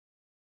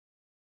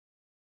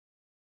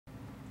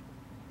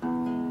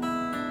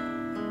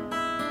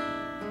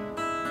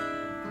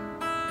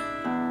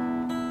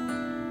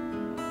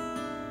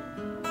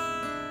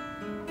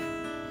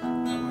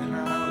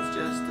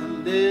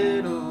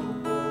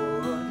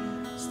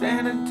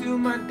standing to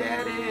my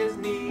daddy's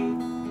knee.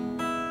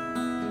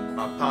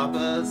 My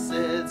papa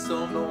said,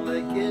 son, don't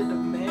let the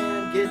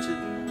man get you.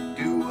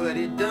 Do what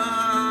he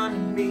done to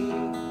me,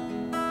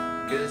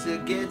 'cause he'll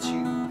get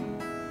you.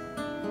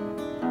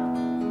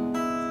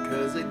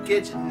 'Cause he'll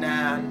get you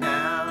now.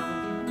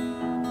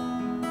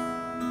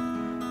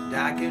 And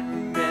I can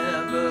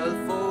remember the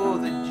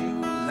 4th of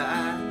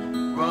July,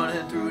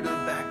 running through the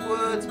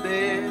backwoods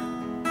bed.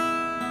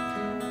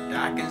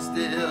 I can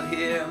still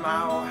hear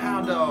my old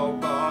hound dog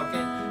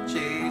barking,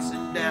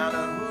 chasing down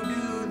a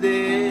hoodoo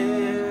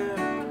there,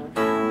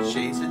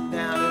 chasing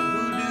down a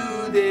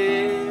hoodoo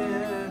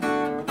there.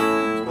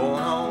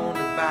 Going on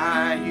the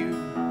bayou,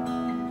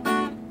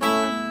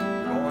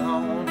 going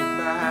on the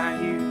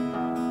bayou,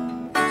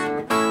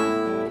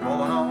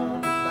 going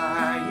on the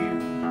bayou.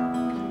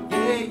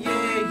 Yeah,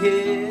 yeah,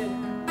 yeah.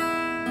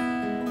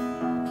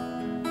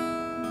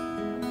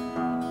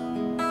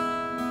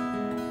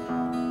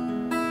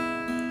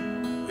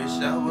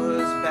 I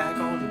was back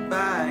on the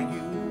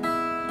bayou,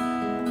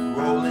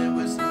 rolling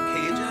with some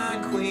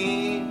Cajun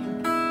queen,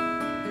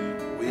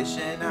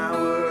 wishing I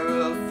were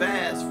a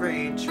fast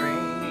freight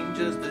train,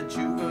 just a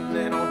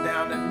jubilant on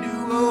down to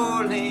New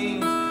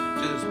Orleans.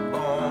 Just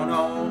born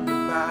on the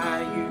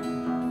bayou,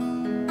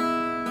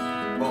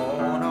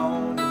 born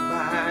on the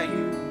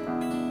bayou,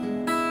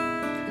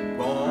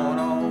 born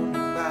on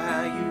the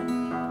bayou.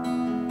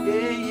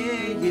 Yeah,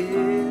 yeah,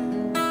 yeah.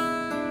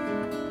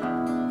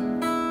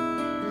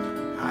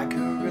 I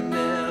can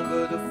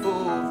remember the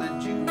 4th of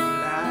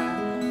July,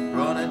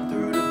 running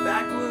through the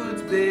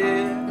backwoods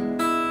bed.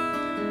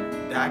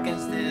 And I can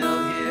still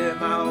hear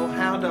my old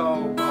hound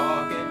dog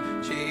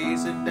barking,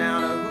 chasing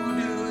down a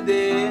hoodoo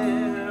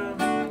there,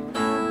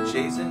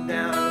 chasing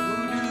down a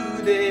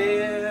hoodoo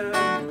there,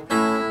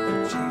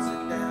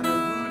 chasing down a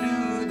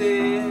hoodoo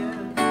there.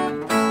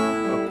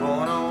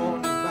 Born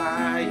on the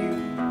bayou,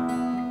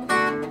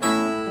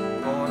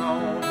 born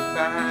on the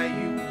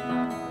bayou.